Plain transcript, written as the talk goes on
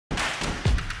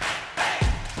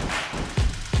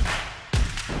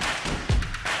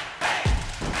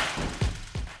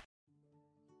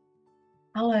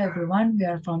Hello everyone, we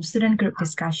are from student group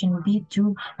discussion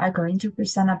B2 are going to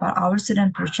present about our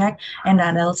student project and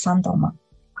adult Xanthoma.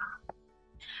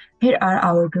 Here are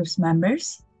our group's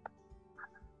members.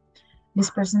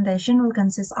 This presentation will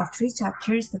consist of 3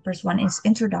 chapters. The first one is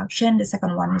introduction, the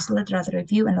second one is literature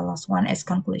review, and the last one is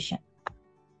conclusion.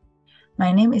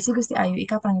 My name is Gusti Ayu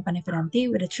Ika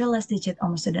Prangipaneviranti with the 3 last digit of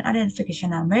my student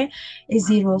identification number is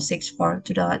 064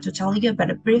 to tell you about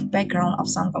a brief background of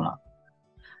Xanthoma.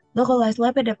 Localized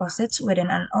lipid deposits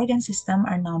within an organ system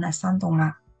are known as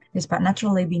xanthoma. Despite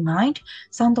naturally benign,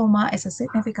 xanthoma is a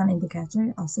significant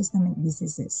indicator of systemic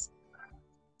diseases.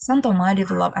 Xanthoma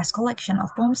develop as collection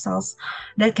of foam cells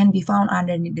that can be found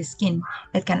underneath the skin.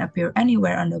 It can appear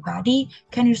anywhere on the body,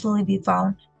 can usually be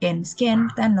found in skin,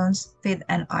 tendons, feet,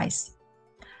 and eyes.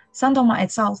 Xanthoma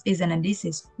itself isn't a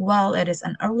disease, while it is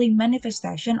an early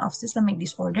manifestation of systemic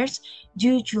disorders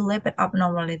due to lipid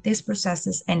abnormalities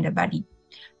processes in the body.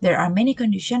 There are many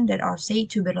conditions that are said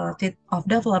to be related of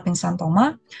developing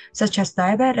xanthoma, such as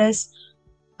diabetes,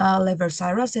 liver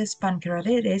cirrhosis,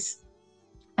 pancreatitis,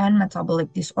 and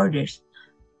metabolic disorders,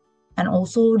 and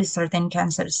also the certain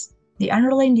cancers. The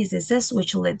underlying diseases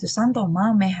which lead to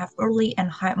xanthoma may have early and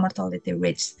high mortality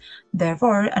rates.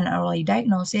 Therefore, an early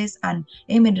diagnosis and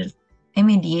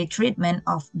immediate treatment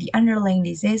of the underlying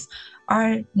disease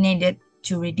are needed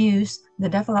to reduce the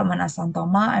development of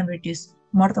xanthoma and reduce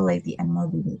mortality and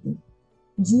morbidity.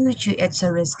 Due to its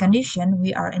serious condition,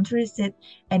 we are interested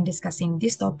in discussing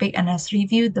this topic and has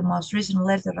reviewed the most recent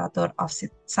literature of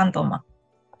xanthoma.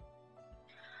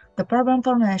 The problem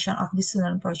formulation of this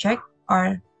student project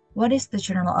are: what is the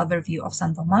general overview of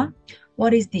xanthoma?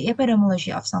 What is the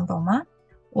epidemiology of xanthoma?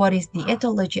 What is the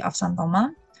etiology of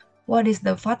xanthoma? What is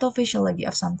the pathophysiology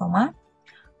of xanthoma?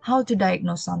 How to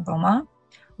diagnose xanthoma?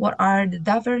 What are the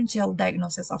differential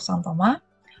diagnoses of xanthoma?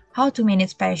 How to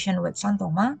manage patients with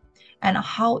xanthoma, and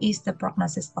how is the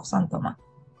prognosis of xanthoma.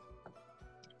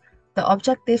 The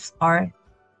objectives are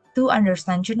to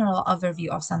understand general overview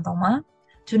of xanthoma,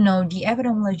 to know the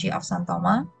epidemiology of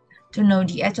xanthoma, to know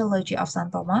the etiology of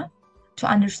xanthoma, to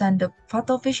understand the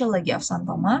pathophysiology of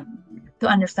xanthoma, to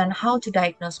understand how to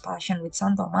diagnose patients with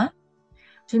xanthoma,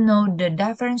 to know the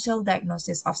differential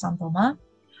diagnosis of xanthoma,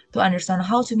 to understand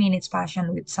how to manage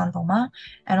patients with xanthoma,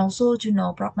 and also to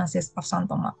know prognosis of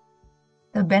xanthoma.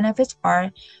 The benefits are: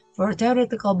 for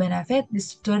theoretical benefit,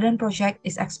 this student project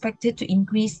is expected to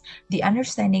increase the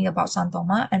understanding about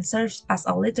xanthoma and serves as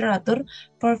a literature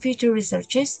for future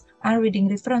researches and reading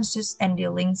references and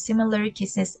dealing similar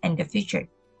cases in the future.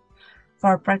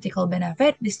 For practical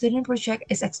benefit, the student project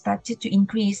is expected to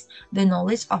increase the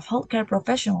knowledge of healthcare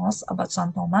professionals about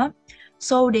xanthoma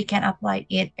so they can apply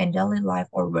it in daily life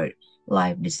or work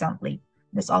life decently.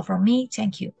 That's all from me.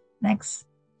 Thank you. Next.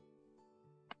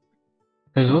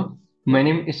 Hello, my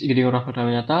name is SGD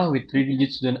B2 with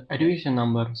 3-digit student education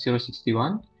number 061.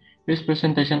 In this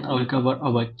presentation, I will cover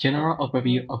about general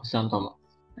overview of xanthoma.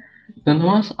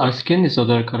 Xanthomas are skin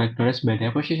disorder characterized by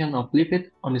deposition of lipid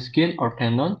on the skin or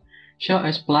tendon, shown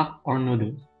as plaque or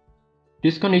nodule.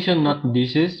 This condition not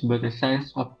disease but a sign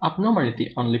of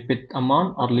abnormality on lipid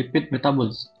amount or lipid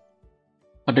metabolism.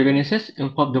 Pathogenesis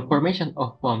involve the formation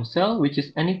of foam cell, which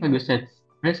is any phagocyte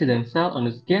resident cell on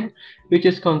the skin which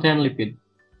is contain lipid.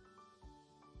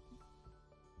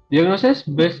 Diagnosis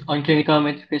based on clinical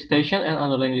manifestation and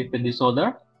underlying lipid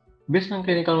disorder. Based on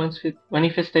clinical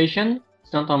manifestation,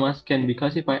 xanthomas can be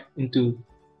classified into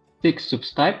 6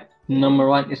 subtypes. Number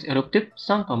 1 is eruptive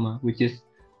xanthoma, which is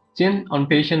seen on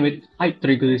patients with high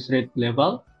triglyceride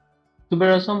level.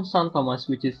 Tuberosome xanthomas,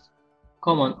 which is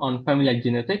common on familial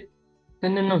genetic.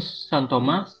 Tendinous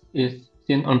xanthomas is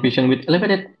seen on patients with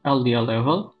elevated LDL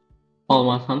level.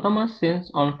 Palmar xanthomas seen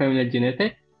on familial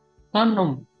genetic.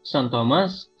 Tandem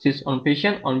xanthomas seen on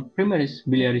patients on primary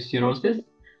biliary cirrhosis.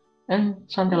 And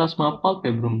Xanthelasma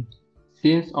palpebrum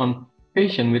seen on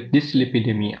patients with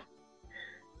dyslipidemia.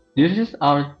 Diseases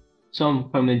are some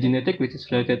familial genetic which is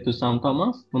related to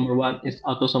xanthomas. Number 1 is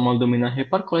autosomal dominant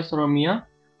hypercholesterolemia,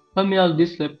 familial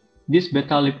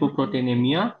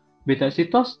dysbeta-lipoproteinemia,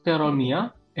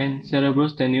 beta-cytosterolmia, and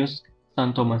cerebrotenius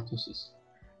xanthomatosis.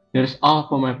 That's all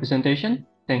for my presentation.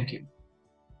 Thank you.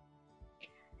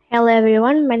 Hello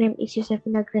everyone, my name is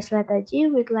Yusefina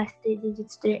Greslataji with last 3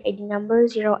 digit student ID number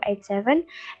 087,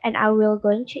 and I will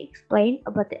going to explain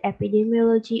about the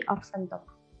epidemiology of xanthoma.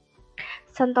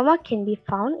 Xanthoma can be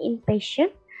found in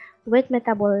patients with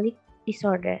metabolic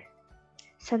disorder.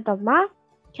 Xanthoma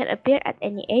can appear at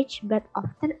any age but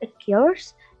often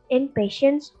occurs in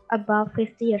patients above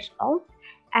 50 years old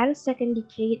and second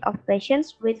decade of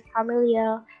patients with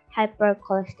familial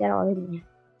hypercholesterolemia.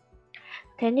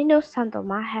 Tendinous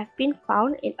xanthoma have been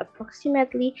found in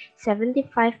approximately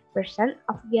 75%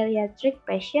 of geriatric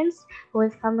patients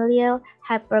with familial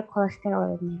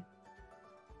hypercholesterolemia.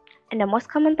 And the most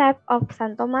common type of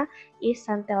xanthoma is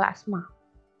xanthelasma,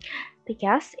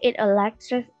 because it a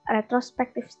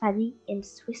retrospective study in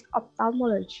Swiss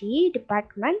ophthalmology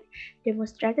department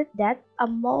demonstrated that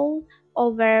among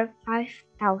over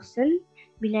 5,000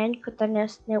 benign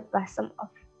cutaneous neoplasm of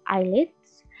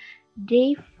eyelids,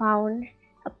 they found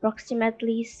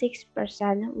approximately 6%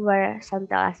 were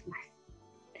xanthelasmas.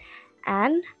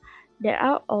 And there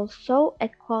are also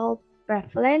equal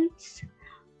prevalence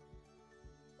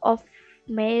of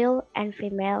male and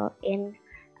female in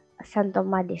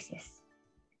xanthoma disease.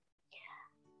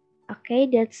 Okay,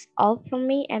 that's all from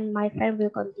me, and my friend will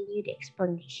continue the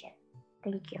explanation.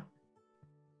 Thank you.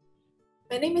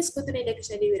 My name is Putri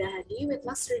Dekrishadi Wirahadi with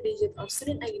last 3 digit of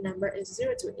student ID number is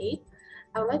 028.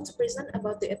 I would like to present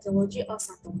about the etiology of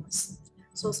xanthomas.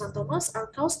 So xanthomas are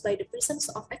caused by the presence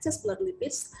of excess blood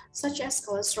lipids such as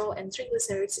cholesterol and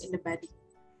triglycerides in the body.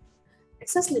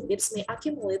 Excess lipids may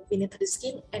accumulate beneath the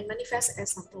skin and manifest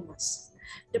as xanthomas.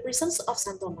 The presence of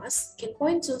xanthomas can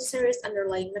point to serious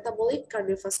underlying metabolic,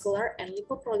 cardiovascular, and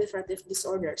lipoproliferative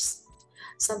disorders.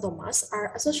 Xanthomas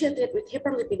are associated with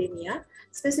hyperlipidemia,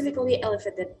 specifically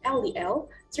elevated LDL,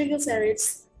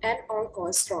 triglycerides, and/or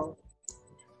cholesterol.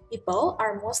 People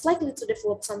are most likely to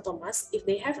develop xanthomas if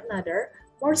they have another,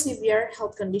 more severe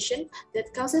health condition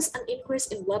that causes an increase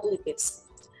in blood lipids.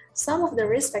 Some of the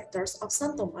risk factors of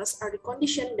xanthomas are the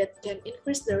conditions that can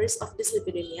increase the risk of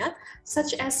dyslipidemia,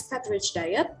 such as fat-rich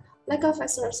diet, lack of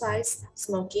exercise,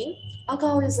 smoking,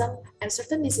 alcoholism, and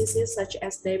certain diseases such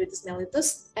as diabetes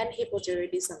mellitus and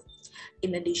hypothyroidism.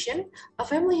 In addition, a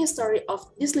family history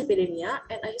of dyslipidemia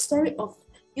and a history of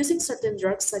using certain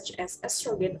drugs such as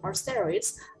estrogen or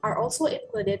steroids are also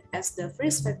included as the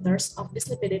risk factors of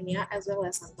dyslipidemia as well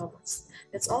as xanthomas.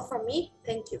 That's all from me.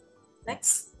 Thank you.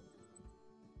 Next.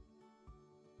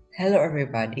 Hello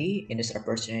everybody, in this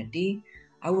opportunity,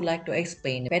 I would like to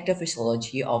explain the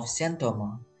pathophysiology of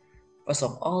xanthoma. First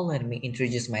of all, let me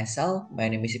introduce myself.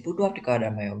 My name is Putu Abdika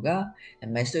Dharma Yoga,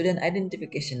 and my student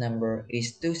identification number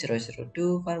is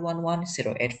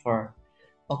 2002511084.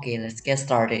 Okay, let's get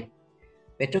started.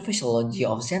 Pathophysiology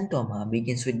of xanthoma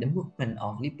begins with the movement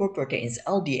of lipoproteins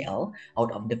LDL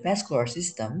out of the vascular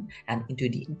system and into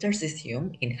the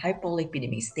interstitium in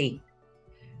hyperlipidemic state.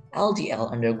 LDL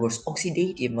undergoes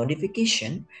oxidative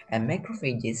modification, and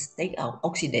macrophages take out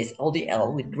oxidized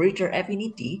LDL with greater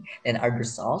affinity than other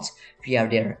cells via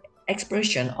their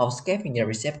expression of scavenger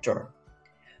receptor.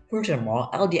 Furthermore,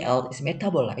 LDL is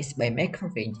metabolized by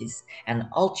macrophages, and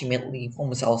ultimately foam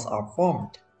cells are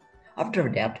formed. After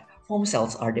that, foam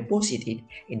cells are deposited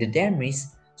in the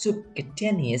dermis,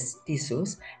 subcutaneous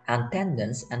tissues, and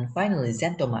tendons, and finally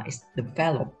xanthoma is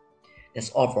developed. That's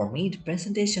all for me. The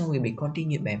presentation will be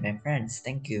continued by my friends.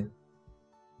 Thank you.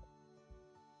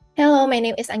 Hello, my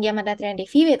name is Angyamata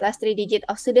Triandevi with last 3 digit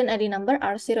of student ID number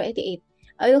R088.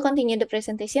 I will continue the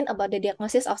presentation about the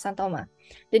diagnosis of xanthoma.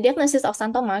 The diagnosis of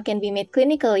xanthoma can be made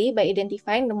clinically by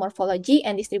identifying the morphology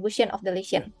and distribution of the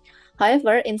lesion.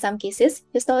 However, in some cases,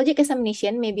 histologic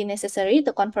examination may be necessary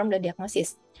to confirm the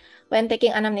diagnosis. When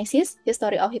taking anamnesis,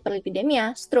 history of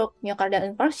hyperlipidemia, stroke, myocardial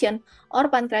infarction, or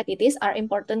pancreatitis are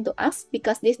important to us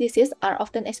because these diseases are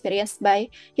often experienced by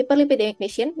hyperlipidemic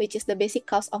patients, which is the basic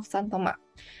cause of xanthoma.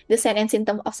 The sign and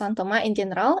symptom of xanthoma in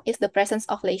general is the presence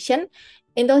of lesion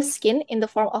in the skin in the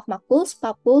form of macules,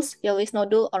 papules, yellowish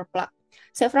nodule, or plaque.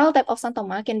 Several types of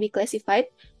xanthoma can be classified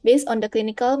based on the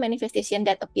clinical manifestation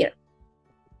that appear.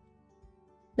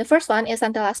 The first one is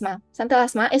xanthelasma.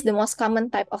 Xanthelasma is the most common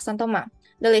type of xanthoma.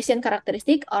 The lesion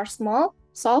characteristics are small,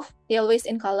 soft, yellowish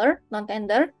in color,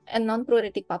 non-tender, and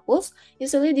non-pruritic papules,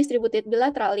 usually distributed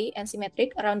bilaterally and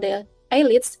symmetric around the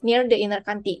eyelids near the inner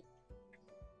canthi.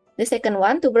 The second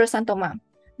one, tuberous xanthoma.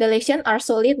 The lesions are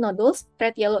solid nodules,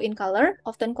 red-yellow in color,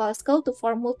 often coalesce to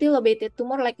form multilobated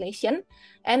tumor-like lesion,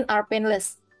 and are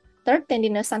painless. Third,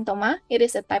 tendinous xanthoma. It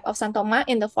is a type of xanthoma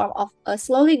in the form of a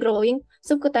slowly growing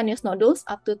subcutaneous nodules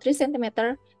up to 3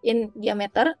 cm in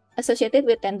diameter associated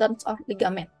with tendons or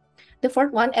ligament. The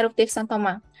fourth one, eruptive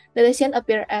xanthoma. The lesion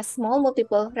appear as small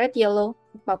multiple red-yellow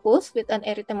papules with an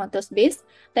erythematous base.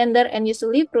 Tender and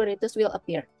usually pruritus will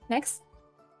appear. Next.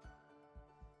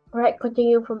 Alright,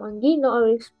 continue from Anggi.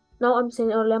 Now I'm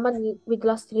saying our lemon with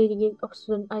last 3 digits of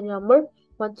student ID number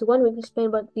 121. We will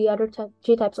explain about the other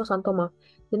 3 types of xanthoma.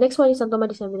 The next one is xanthoma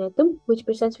disseminatum, which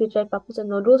presents with red papules and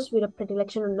nodules with a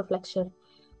predilection on the flexure.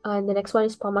 And the next one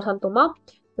is palmar xanthoma,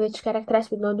 which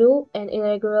characterized with nodule and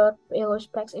irregular yellowish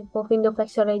plaques involving the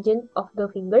flexor region of the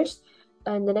fingers.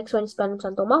 And the next one is planum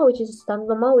xanthoma, which is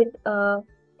xanthoma with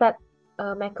flat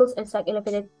macules and side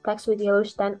elevated plaques with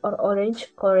yellowish tan or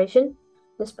orange coloration.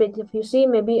 The spread diffusely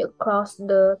may be across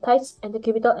the thighs and the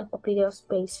cubital and popliteal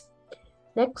space.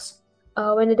 Next,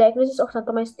 when the diagnosis of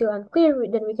xanthoma is still unclear,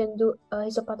 then we can do a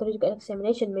histopathological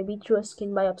examination, maybe through a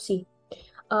skin biopsy.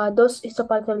 Those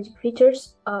histopathologic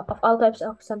features of all types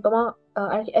of xanthoma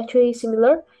are actually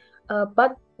similar,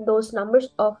 but those numbers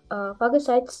of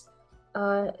phagocytes,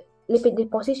 lipid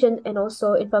deposition, and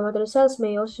also inflammatory cells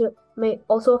may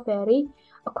also vary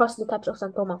across the types of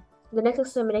xanthoma. The next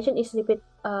examination is lipid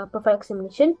profile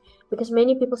examination, because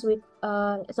many people with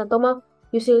xanthoma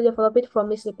usually develop it from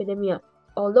dyslipidemia,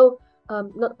 although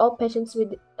not all patients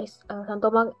with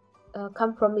xanthoma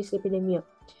come from dyslipidemia.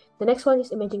 The next one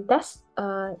is imaging test.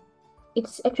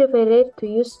 It's actually very rare to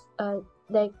use to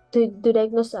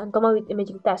diagnose xanthoma with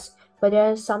imaging tests, but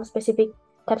there are some specific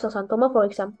types of xanthoma, for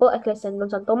example, Achilles tendon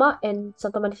xanthoma and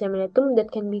xanthoma disseminatum,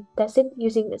 that can be tested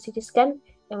using a CT scan,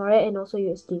 MRI, and also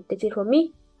USG. That's it from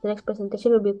me. The next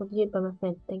presentation will be continued by my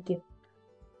friend. Thank you.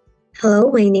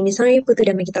 Hello, my name is Arya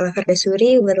Putudamikitala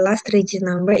Fardasuri with last digit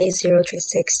number is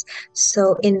 036.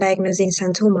 So in diagnosing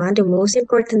xanthoma, the most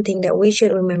important thing that we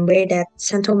should remember that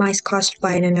xanthoma is caused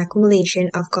by an accumulation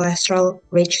of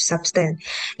cholesterol-rich substance.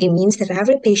 It means that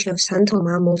every patient of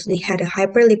xanthoma mostly had a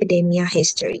hyperlipidemia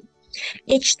history.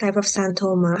 Each type of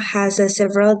xanthoma has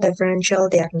several differential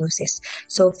diagnoses.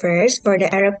 So first, for the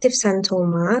eruptive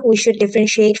xanthoma, we should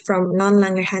differentiate from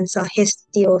non-Langerhans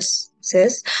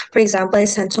histiocytosis, for example,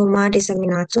 xanthoma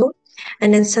disseminatum,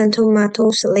 and then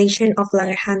xanthomatosylation of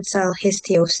Langerhans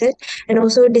histiocyte, and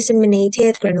also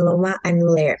disseminated granuloma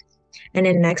annulare. And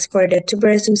then next, for the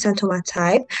tuberosum xanthoma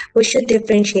type, we should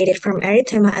differentiate it from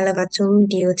erythema elevatum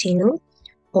diutinum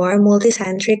or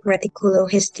multicentric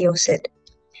reticulohistiocyte.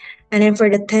 And then for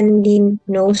the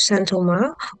tendinous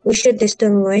xanthoma, we should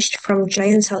distinguish from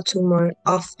giant cell tumor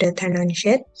of the tendon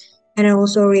sheath, and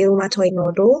also rheumatoid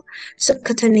nodule,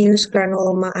 subcutaneous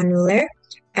granuloma annulare,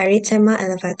 erythema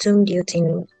elevatum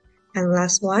diutinum. And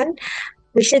last one,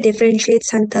 we should differentiate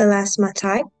xanthelasma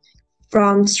type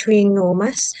from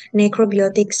strinomas,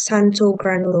 necrobiotic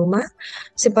xanthogranuloma,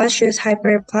 sebaceous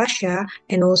hyperplasia,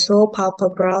 and also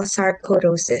palpebral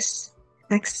sarcoidosis.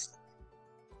 Next.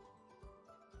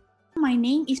 My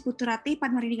name is Puturati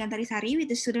Padmarini Gantarisari with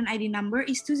the student ID number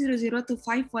is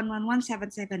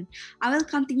 20025111177. I will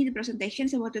continue the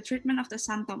presentations about the treatment of the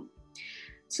xanthoma.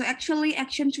 So actually,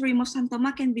 action to remove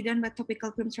xanthoma can be done by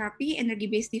topical cream therapy,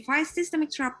 energy-based device,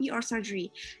 systemic therapy, or surgery.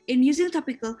 In using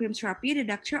topical cream therapy, the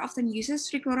doctor often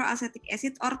uses trichloroacetic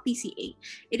acid or TCA.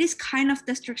 It is kind of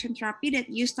destruction therapy that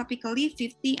used topically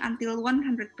 50 until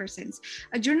 100%.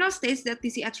 A journal states that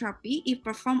TCA therapy, if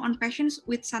performed on patients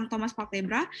with xanthomas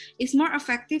palpebra, is more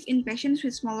effective in patients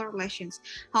with smaller lesions.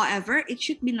 However, it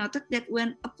should be noted that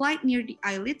when applied near the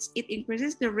eyelids, it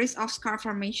increases the risk of scar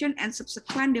formation and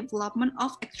subsequent development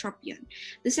of ectropion.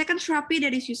 The second therapy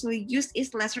that is usually used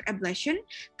is laser ablation,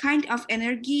 kind of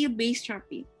energy-based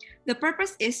therapy. The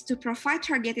purpose is to provide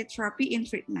targeted therapy in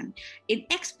treatment. In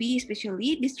XP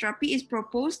especially, this therapy is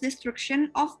proposed destruction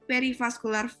of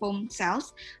perivascular foam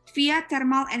cells via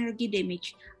thermal energy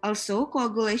damage. Also,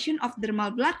 coagulation of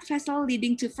dermal blood vessel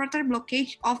leading to further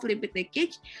blockage of lipid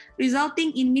leakage,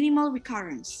 resulting in minimal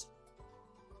recurrence.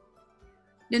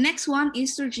 The next one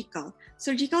is surgical.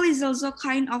 Surgical is also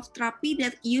kind of therapy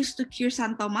that used to cure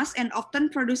xanthomas and often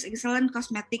produce excellent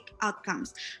cosmetic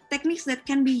outcomes. Techniques that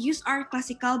can be used are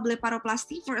classical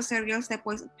blepharoplasty for a serial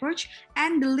stepwise approach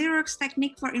and the Lyrox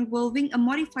technique for involving a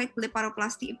modified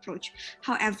blepharoplasty approach.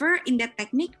 However, in that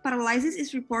technique, paralysis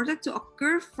is reported to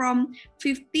occur from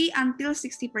 50 until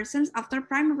 60% after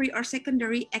primary or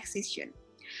secondary excision.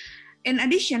 In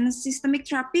addition, systemic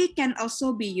therapy can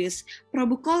also be used.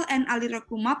 Probocol and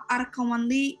alirocumab are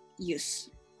commonly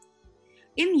used.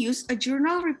 In use, a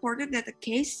journal reported that a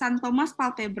case, xanthomas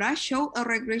palpebra, show a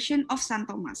regression of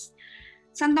xanthomas.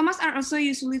 Xanthomas are also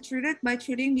usually treated by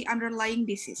treating the underlying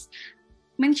disease.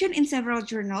 Mentioned in several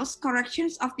journals,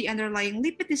 corrections of the underlying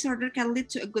lipid disorder can lead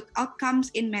to good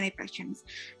outcomes in many patients.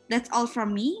 That's all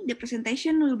from me. The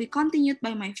presentation will be continued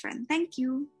by my friend. Thank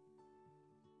you.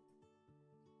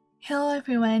 Hello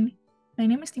everyone, my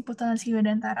name is Niputan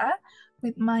Siwadantara,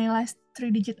 with my last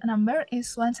 3-digit number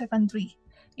is 173.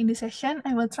 In this session,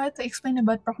 I will try to explain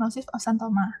about prognosis of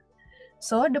xanthoma.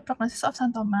 So, the prognosis of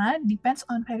xanthoma depends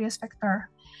on various factors.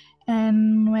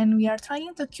 And when we are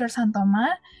trying to cure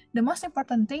xanthoma, the most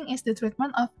important thing is the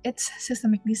treatment of its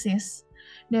systemic disease.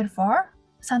 Therefore,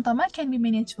 xanthoma can be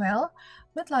managed well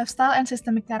with lifestyle and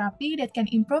systemic therapy that can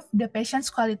improve the patient's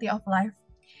quality of life.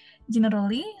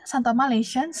 Generally, xanthoma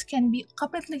lesions can be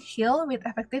completely healed with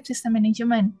effective system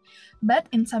management, but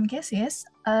in some cases,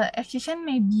 excision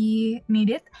may be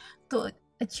needed to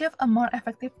achieve a more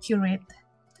effective cure rate.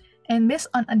 And based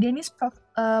on a Danish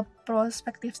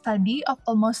prospective study of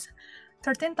almost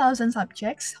 13,000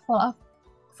 subjects follow-up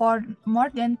for more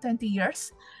than 20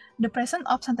 years, the presence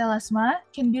of xanthelasma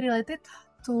can be related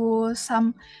to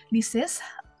some disease.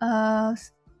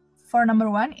 For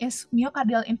number one is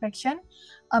myocardial infection,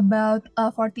 about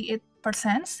 48%,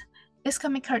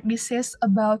 ischemic heart disease,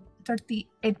 about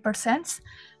 38%,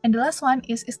 and the last one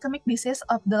is ischemic disease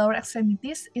of the lower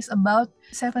extremities, is about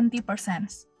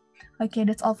 70%. Okay,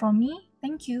 that's all from me.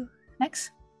 Thank you.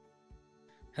 Next.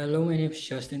 Hello, my name is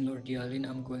Justin Lordialin.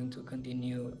 I'm going to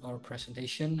continue our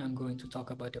presentation. I'm going to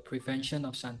talk about the prevention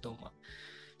of xanthoma.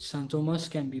 Xanthomas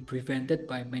can be prevented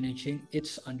by managing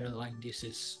its underlying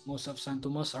disease. Most of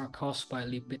xanthomas are caused by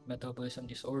lipid metabolism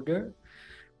disorder,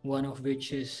 one of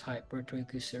which is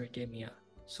hypertriglyceridemia.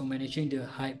 So managing the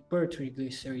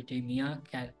hypertriglyceridemia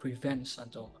can prevent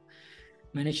xanthoma.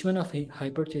 Management of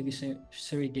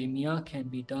hypertriglyceridemia can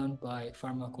be done by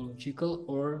pharmacological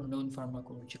or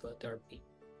non-pharmacological therapy.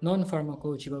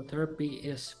 Non-pharmacological therapy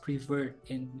is preferred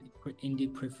in the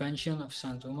prevention of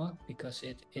xanthoma because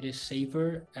it is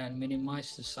safer and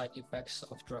minimizes the side effects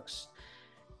of drugs.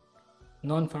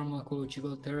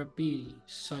 Non-pharmacological therapy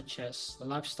such as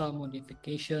lifestyle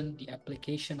modification, the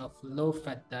application of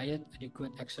low-fat diet,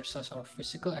 adequate exercise or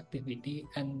physical activity,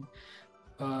 and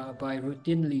by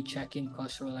routinely checking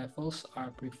cholesterol levels are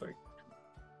preferred.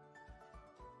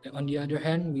 On the other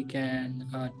hand, we can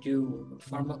do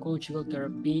pharmacological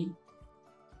therapy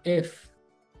if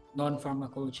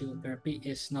non-pharmacological therapy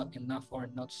is not enough or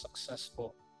not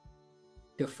successful.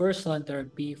 The first line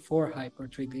therapy for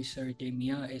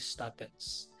hypertriglyceridemia is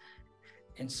statins.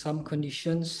 In some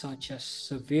conditions such as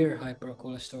severe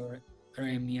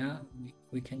hypercholesteremia,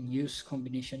 we can use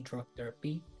combination drug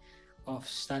therapy of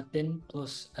statin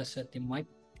plus ezetimibe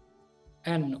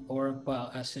and or bile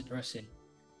acid resin.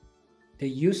 The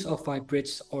use of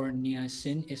fibrates or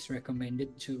niacin is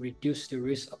recommended to reduce the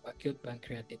risk of acute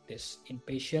pancreatitis in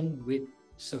patients with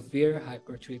severe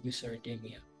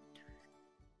hypertriglyceridemia.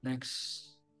 Next.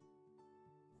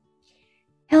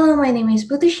 Hello, my name is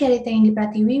Putri Syarita Indi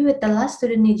Pratiwi with the last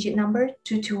student digit number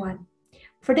 221.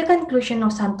 For the conclusion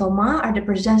of xanthoma are the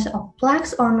presence of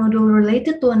plaques or nodule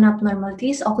related to an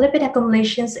abnormalities of lipid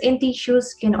accumulations in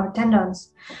tissues, skin, or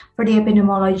tendons. For the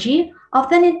epidemiology,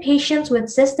 often in patients with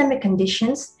systemic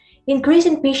conditions, increase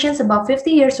in patients above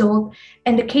 50 years old,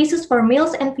 and the cases for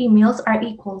males and females are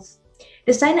equals.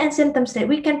 The signs and symptoms that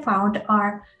we can find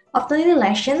are often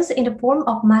lesions in the form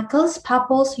of macles,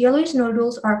 papules, yellowish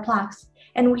nodules, or plaques,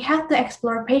 and we have to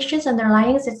explore patients'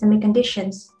 underlying systemic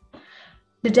conditions.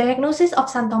 The diagnosis of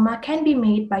xanthoma can be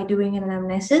made by doing an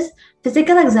anamnesis,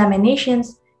 physical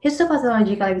examinations,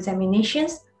 histopathological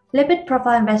examinations, lipid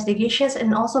profile investigations,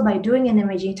 and also by doing an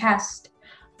imaging test.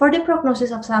 For the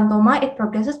prognosis of xanthoma, it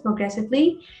progresses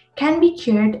progressively, can be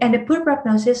cured, and the poor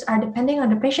prognosis are depending on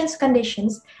the patient's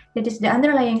conditions, that is, the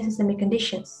underlying systemic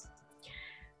conditions.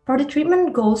 For the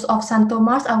treatment goals of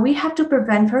xanthomas, we have to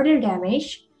prevent further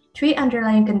damage, treat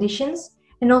underlying conditions,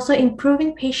 and also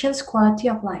improving patients' quality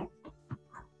of life.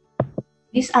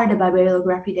 These are the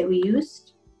bibliography that we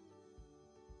used.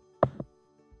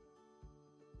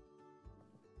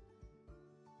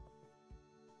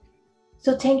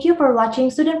 So thank you for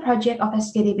watching student project of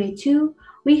SGD B2.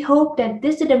 We hope that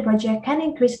this student project can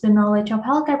increase the knowledge of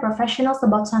healthcare professionals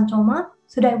about xanthoma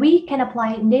so that we can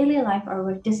apply it in daily life or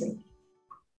work decently.